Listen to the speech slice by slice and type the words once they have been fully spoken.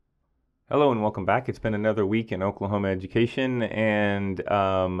Hello and welcome back. It's been another week in Oklahoma education, and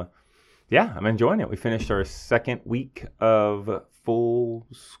I'm enjoying it. We finished our second week of full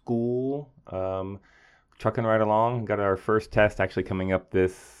school, trucking right along. Got our first test actually coming up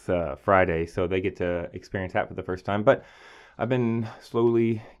this Friday, so they get to experience that for the first time. But I've been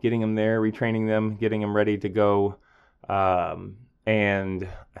slowly getting them there, retraining them, getting them ready to go, and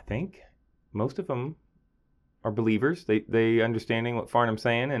I think most of them are believers. They understanding what Farnham's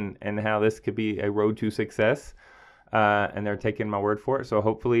saying and how this could be a road to success, and they're taking my word for it. So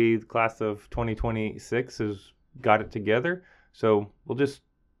hopefully the class of 2026 has got it together. So we'll just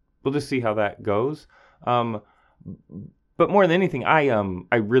see how that goes. Um, but more than anything, I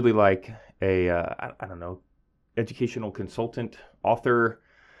really like I don't know, educational consultant, author,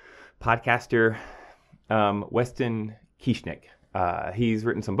 podcaster, Weston Kieschnick. He's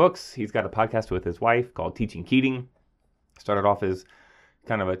written some books. He's got a podcast with his wife called Teaching Keating. Started off as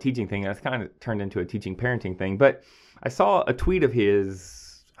kind of a teaching thing, and it's kind of turned into a teaching parenting thing. But I saw a tweet of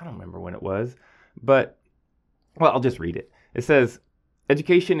his, I don't remember when it was, but, well, I'll just read it. It says,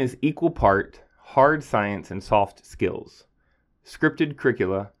 "Education is equal part hard science and soft skills. Scripted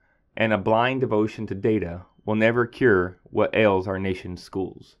curricula and a blind devotion to data will never cure what ails our nation's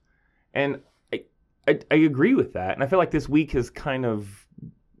schools." And I agree with that, and I feel like this week has kind of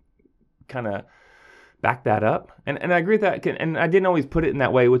backed that up, and I agree with that. And I didn't always put it in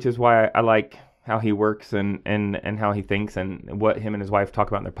that way, which is why I like how he works and how he thinks and what him and his wife talk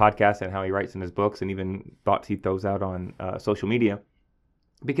about in their podcast and how he writes in his books and even thoughts he throws out on social media.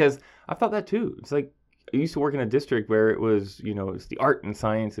 Because I've thought that too. It's like I used to work in a district where it was, it's the art and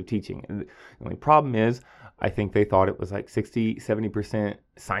science of teaching. And the only problem is, I think they thought it was like 60, 70%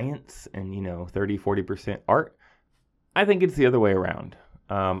 science and, 30, 40% art. I think it's the other way around.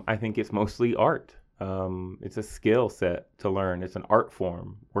 I think it's mostly art. It's a skill set to learn. It's an art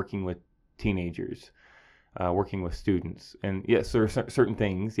form, working with teenagers, working with students. And yes, there are certain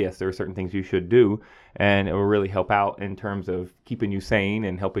things. Yes, there are certain things you should do, and it will really help out in terms of keeping you sane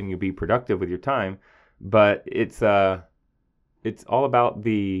and helping you be productive with your time. But it's all about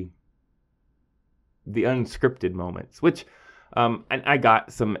the unscripted moments, which and I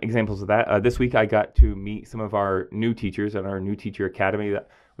got some examples of that. This week I got to meet some of our new teachers at our new teacher academy. That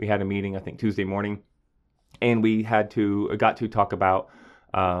we had a meeting, I think Tuesday morning, and we got to talk about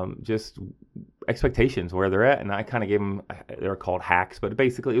just expectations, where they're at. And I kind of gave them, they're called hacks, but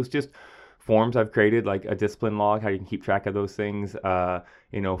basically it was just forms I've created, like a discipline log, how you can keep track of those things,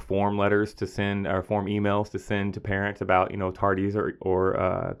 form letters to send, or form emails to send to parents about, tardies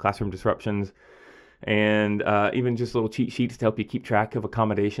or classroom disruptions, and even just little cheat sheets to help you keep track of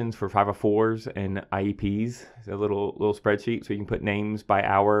accommodations for 504s and IEPs. It's a little spreadsheet so you can put names by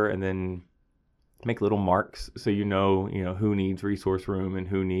hour and then make little marks so who needs resource room and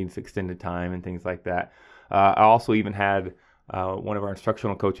who needs extended time and things like that. I also even had one of our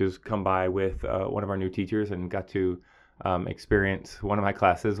instructional coaches come by with one of our new teachers and got to experience one of my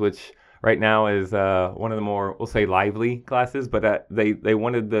classes, which right now is one of the more, we'll say, lively classes, but they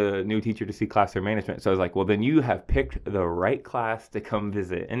wanted the new teacher to see classroom management. So I was like, well, then you have picked the right class to come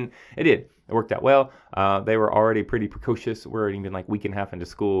visit. And it did. It worked out well. They were already pretty precocious. We're even like week and a half into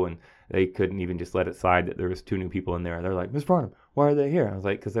school, and they couldn't even just let it slide that there was 2 new people in there. They're like, "Ms. Farnham, why are they here?" I was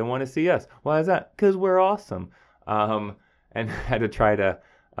like, "Because they want to see us." "Why is that?" "Because we're awesome." And had to try to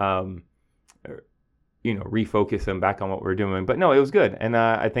refocus them back on what we're doing. But no, it was good. And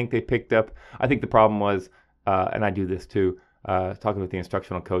I think they picked up, I think the problem was, and I do this too, talking with the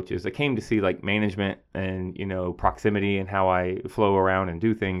instructional coaches, they came to see like management and, proximity and how I flow around and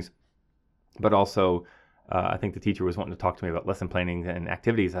do things. But also, I think the teacher was wanting to talk to me about lesson planning and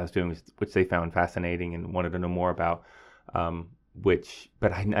activities I was doing, which they found fascinating and wanted to know more about,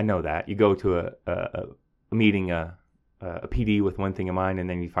 but I know that. You go to a meeting, a PD with one thing in mind, and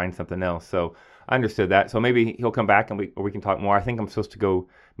then you find something else. So I understood that. So maybe he'll come back and we can talk more. I think I'm supposed to go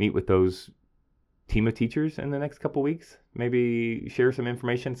meet with those team of teachers in the next couple weeks. Maybe share some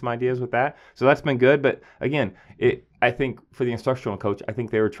information, some ideas with that. So that's been good. But again, I think for the instructional coach, I think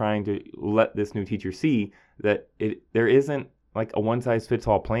they were trying to let this new teacher see that there isn't like a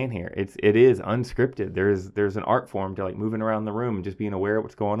one-size-fits-all plan here. It is unscripted. There's an art form to like moving around the room and just being aware of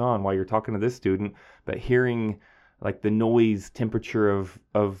what's going on while you're talking to this student, but hearing like the noise temperature of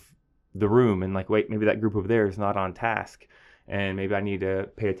the room, and like, wait, maybe that group over there is not on task, and maybe I need to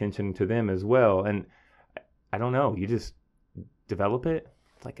pay attention to them as well. And I don't know, you just develop it.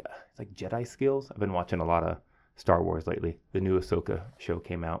 It's like Jedi skills. I've been watching a lot of Star Wars lately. The new Ahsoka show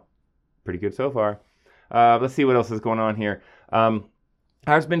came out. Pretty good so far. Let's see what else is going on here.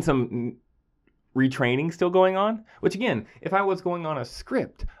 There's been some retraining still going on, which again, if I was going on a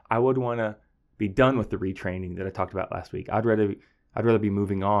script, I would want to be done with the retraining that I talked about last week. I'd rather be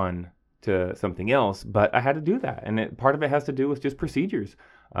moving on to something else, but I had to do that. And part of it has to do with just procedures.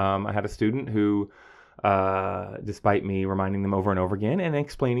 I had a student who, despite me reminding them over and over again and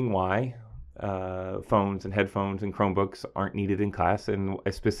explaining why phones and headphones and Chromebooks aren't needed in class, and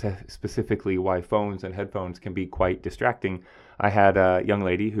specifically why phones and headphones can be quite distracting, I had a young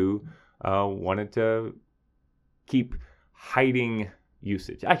lady who wanted to keep hiding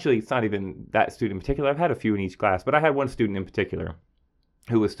usage. Actually, it's not even that student in particular. I've had a few in each class, but I had one student in particular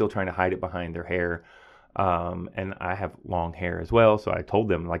who was still trying to hide it behind their hair. And I have long hair as well, so I told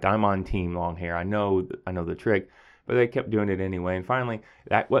them, like, I'm on team long hair. I know the trick, but they kept doing it anyway. And finally,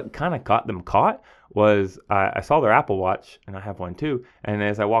 what kind of got them caught was I saw their Apple Watch, and I have one too. And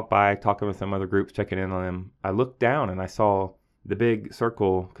as I walked by, talking with some other groups, checking in on them, I looked down and I saw the big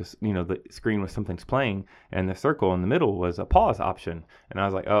circle, because the screen was something's playing, and the circle in the middle was a pause option. And I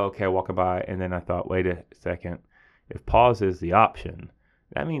was like, oh, okay, walking by, and then I thought, wait a second, if pause is the option,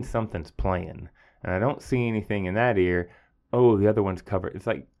 that means something's playing, and I don't see anything in that ear. Oh, the other one's covered. It's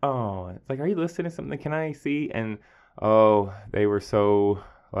like, are you listening to something? Can I see? And oh, they were so,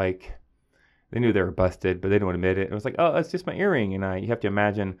 like, they knew they were busted, but they didn't want to admit it. It was like, oh, it's just my earring. And you have to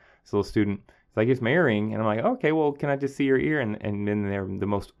imagine this little student, it's like, it's my earring. And I'm like, okay, well, can I just see your ear? And then they're the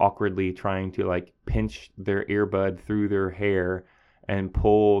most awkwardly trying to, like, pinch their earbud through their hair and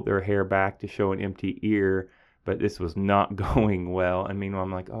pull their hair back to show an empty ear. But this was not going well. And meanwhile,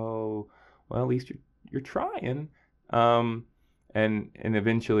 I'm like, oh, well, at least you're trying. And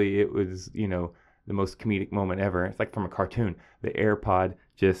eventually it was, the most comedic moment ever. It's like from a cartoon. The AirPod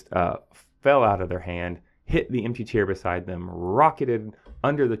just fell out of their hand, hit the empty chair beside them, rocketed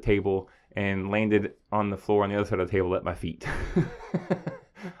under the table, and landed on the floor on the other side of the table at my feet.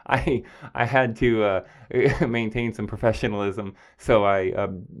 I had to maintain some professionalism, so I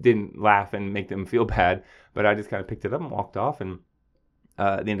didn't laugh and make them feel bad, but I just kind of picked it up and walked off. And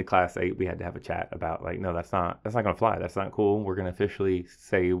at the end of class, we had to have a chat about, like, no, that's not going to fly. That's not cool. We're going to officially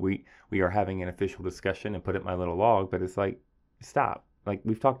say we are having an official discussion and put it in my little log. But it's like, stop. Like,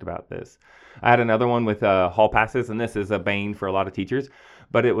 we've talked about this. I had another one with hall passes, and this is a bane for a lot of teachers.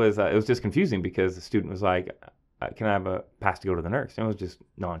 But it was just confusing because the student was like, can I have a pass to go to the nurse? And it was just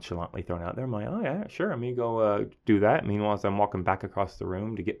nonchalantly thrown out there. I'm like, oh, yeah, sure. Let me go do that. Meanwhile, as I'm walking back across the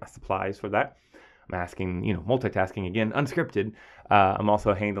room to get my supplies for that, I'm asking, multitasking again, unscripted. I'm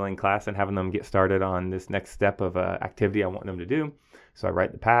also handling class and having them get started on this next step of activity I want them to do. So I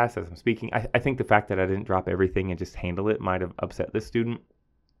write the pass as I'm speaking. I think the fact that I didn't drop everything and just handle it might have upset this student.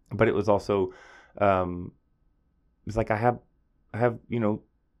 But it was also, it's like I have, that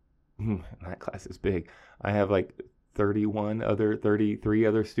class is big. I have like 33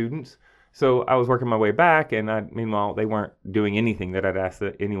 other students. So I was working my way back, and meanwhile, they weren't doing anything that I'd asked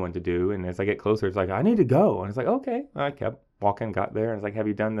anyone to do. And as I get closer, it's like, I need to go. And it's like, okay. I kept walking, got there, and it's like, have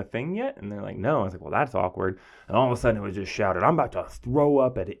you done the thing yet? And they're like, no. I was like, well, that's awkward. And all of a sudden, it was just shouted, I'm about to throw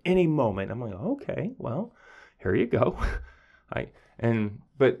up at any moment. I'm like, okay, well, here you go.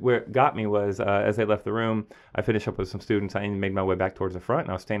 But where it got me was, as I left the room, I finished up with some students. I made my way back towards the front, and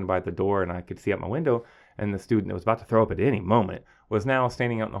I was standing by the door, and I could see out my window. And the student that was about to throw up at any moment was now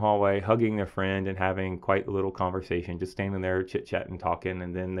standing out in the hallway, hugging their friend and having quite a little conversation, just standing there chit-chatting, talking.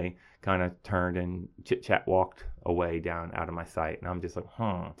 And then they kind of turned and chit-chat walked away down out of my sight. And I'm just like,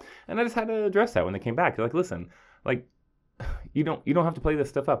 And I just had to address that when they came back. They're like, listen, like, you don't have to play this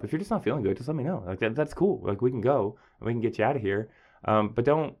stuff up. If you're just not feeling good, just let me know. Like, that's cool. Like, we can go and we can get you out of here. But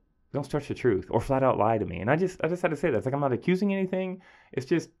don't stretch the truth or flat out lie to me. And I just had to say that. It's like, I'm not accusing anything. It's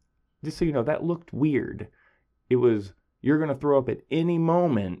just so you know, that looked weird. It was, you're going to throw up at any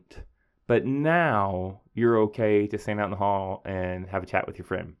moment, but now you're okay to stand out in the hall and have a chat with your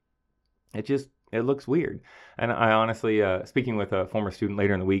friend. It looks weird. And I honestly, speaking with a former student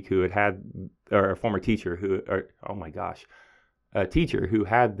later in the week who or a former teacher a teacher who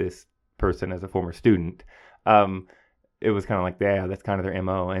had this person as a former student, it was kind of like, yeah, that's kind of their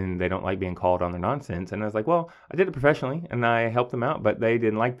MO, and they don't like being called on their nonsense. And I was like, well, I did it professionally, and I helped them out, but they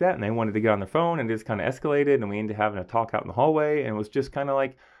didn't like that, and they wanted to get on their phone, and it just kind of escalated, and we ended up having a talk out in the hallway, and it was just kind of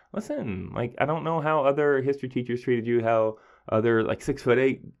like, listen, like, I don't know how other history teachers treated you, how other, like,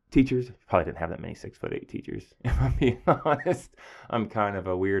 6'8" teachers, probably didn't have that many 6'8" teachers, if I'm being honest. I'm kind of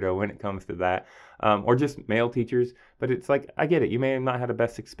a weirdo when it comes to that, or just male teachers, but it's like, I get it, you may have not had the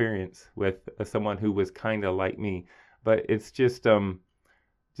best experience with someone who was kind of like me. But it's just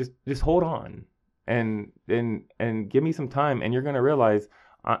hold on and give me some time, and you're going to realize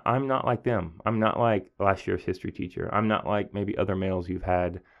I'm not like them. I'm not like last year's history teacher. I'm not like maybe other males you've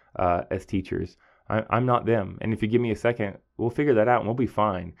had as teachers. I'm not them. And if you give me a second, we'll figure that out and we'll be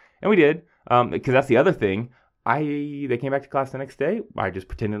fine. And we did, because that's the other thing. They came back to class the next day. I just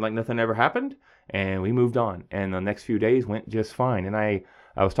pretended like nothing ever happened, and we moved on. And the next few days went just fine. And I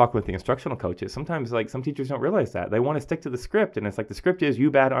was talking with the instructional coaches. Sometimes, like, some teachers don't realize that. They want to stick to the script, and it's like the script is you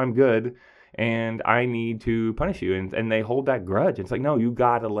bad, I'm good, and I need to punish you. And they hold that grudge. It's like, no, you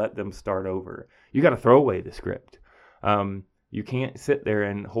got to let them start over. You got to throw away the script. You can't sit there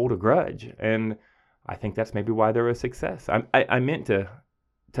and hold a grudge. And I think that's maybe why there was success. I meant to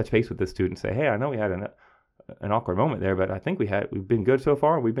touch base with the student and say, hey, I know we had an awkward moment there, but I think we've been good so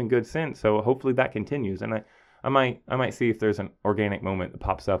far. We've been good since. So hopefully that continues. And I might see if there's an organic moment that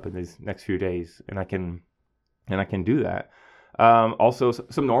pops up in these next few days, and I can do that. Also,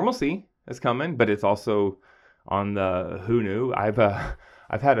 some normalcy is coming, but it's also on the who knew. I've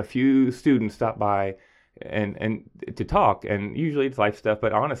had a few students stop by and to talk, and usually it's life stuff,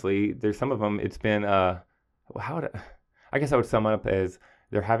 but honestly, there's some of them. It's been I guess I would sum up as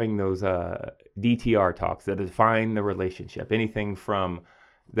they're having those DTR talks that define the relationship. Anything from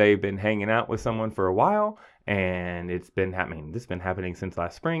they've been hanging out with someone for a while, and it's been happening. This has been happening since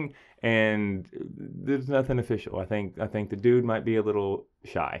last spring, and there's nothing official. I think the dude might be a little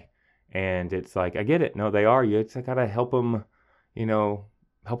shy, and it's like, I get it. No, they are. You just gotta help them,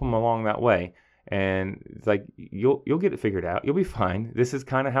 help them along that way. And it's like, you'll get it figured out. You'll be fine. This is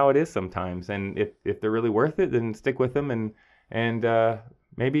kind of how it is sometimes. And if they're really worth it, then stick with them, and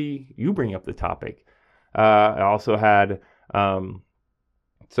maybe you bring up the topic. I also had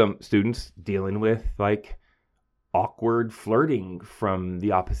some students dealing with like awkward flirting from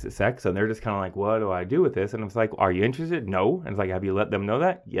the opposite sex, and they're just kind of like, what do I do with this? And it's like, are you interested? No. And it's like, have you let them know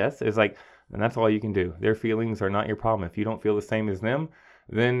that? Yes. It's like, and that's all you can do. Their feelings are not your problem. If you don't feel the same as them,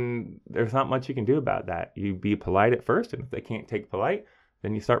 then there's not much you can do about that. You be polite at first, and if they can't take polite,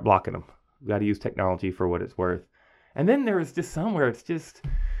 then you start blocking them. You got to use technology for what it's worth. And then there's just some where it's just,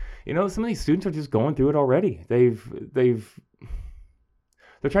 some of these students are just going through it already. They're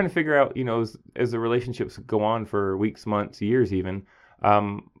trying to figure out, as the relationships go on for weeks, months, years even,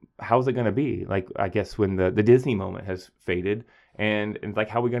 how's it going to be? Like, I guess when the Disney moment has faded, and like,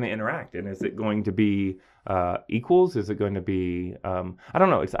 how are we going to interact? And is it going to be equals? Is it going to be, I don't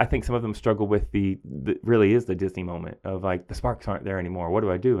know. I think some of them struggle with the really is the Disney moment of like, the sparks aren't there anymore. What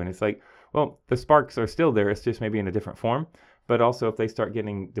do I do? And it's like, well, the sparks are still there. It's just maybe in a different form. But also if they start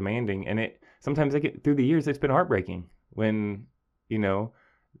getting demanding, and sometimes they get through the years, it's been heartbreaking when,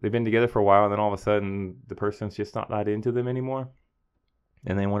 they've been together for a while, and then all of a sudden the person's just not that into them anymore,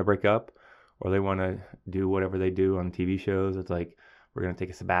 and they want to break up, or they want to do whatever they do on TV shows. It's like, we're going to take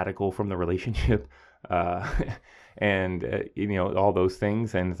a sabbatical from the relationship, and all those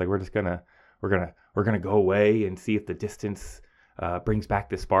things. And it's like, we're gonna go away and see if the distance brings back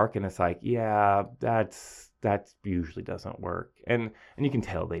the spark. And it's like, yeah, that usually doesn't work. And you can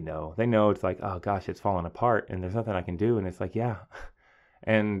tell they know. It's like, oh gosh, it's falling apart, and there's nothing I can do. And it's like, yeah.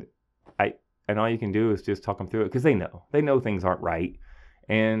 And all you can do is just talk them through it, because they know things aren't right,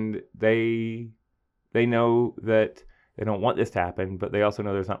 and they know that they don't want this to happen, but they also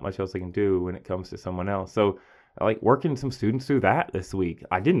know there's not much else they can do when it comes to someone else. So like working some students through that this week.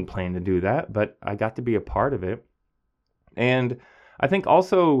 I didn't plan to do that, but I got to be a part of it. And I think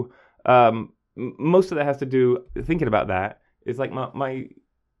also most of that has to do, thinking about that, is like my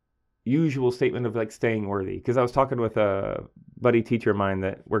usual statement of like staying worthy. Because I was talking with a buddy teacher of mine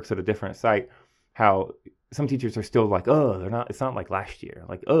that works at a different site, how some teachers are still like, it's not like last year.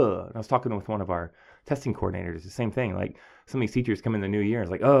 Like, And I was talking with one of our testing coordinators, the same thing. Like, some of these teachers come in the new year,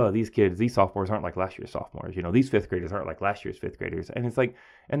 and it's like, these sophomores aren't like last year's sophomores. These fifth graders aren't like last year's fifth graders. And it's like,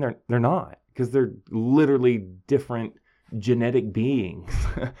 and they're not, because they're literally different genetic beings.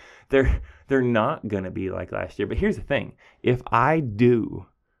 they're not going to be like last year. But here's the thing. If I do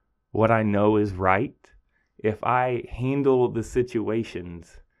what I know is right, if I handle the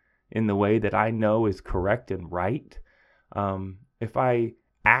situations in the way that I know is correct and right, if I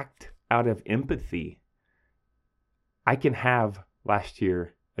act out of empathy, I can have last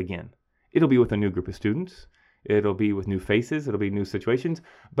year again. It'll be with a new group of students. It'll be with new faces. It'll be new situations.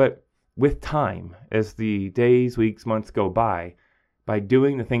 But with time, as the days, weeks, months go by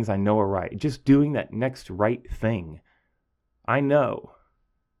doing the things I know are right, just doing that next right thing, I know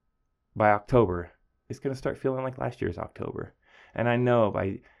by October, it's going to start feeling like last year's October. And I know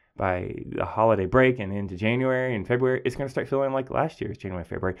by the holiday break and into January and February, it's going to start feeling like last year's January,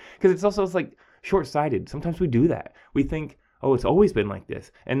 February. Because it's like short-sighted. Sometimes we do that. We think, it's always been like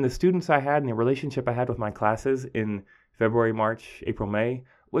this. And the students I had and the relationship I had with my classes in February, March, April, May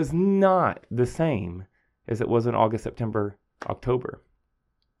was not the same as it was in August, September, October.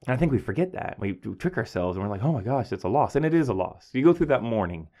 And I think we forget that. We trick ourselves and we're like, oh my gosh, it's a loss. And it is a loss. You go through that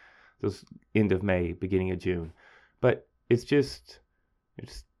morning, those end of May, beginning of June. But it's just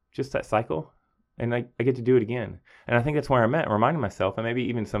that cycle. And I get to do it again. And I think that's where I'm at, reminding myself, and maybe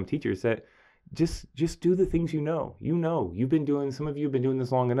even some teachers, that just do the things you know. Some of you have been doing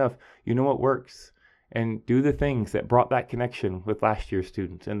this long enough. You know what works. And do the things that brought that connection with last year's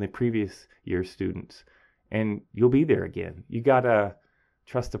students and the previous year's students. And you'll be there again. You got to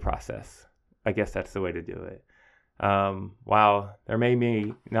trust the process. I guess that's the way to do it. While there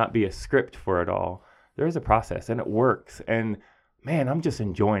may not be a script for it all, there is a process and it works. And man, I'm just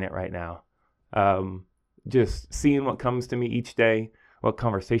enjoying it right now. Just seeing what comes to me each day, what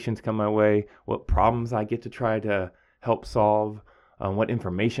conversations come my way, what problems I get to try to help solve, what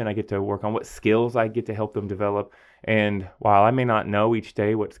information I get to work on, what skills I get to help them develop. And while I may not know each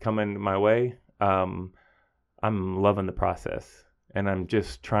day what's coming my way, I'm loving the process. And I'm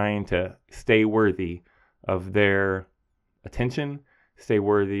just trying to stay worthy of their attention, stay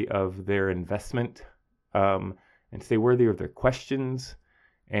worthy of their investment, and stay worthy of their questions,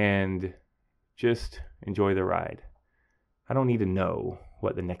 and just enjoy the ride. I don't need to know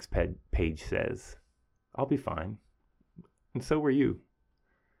what the next page says. I'll be fine. And so will you.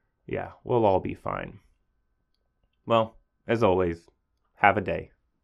 Yeah, we'll all be fine. Well, as always, have a day.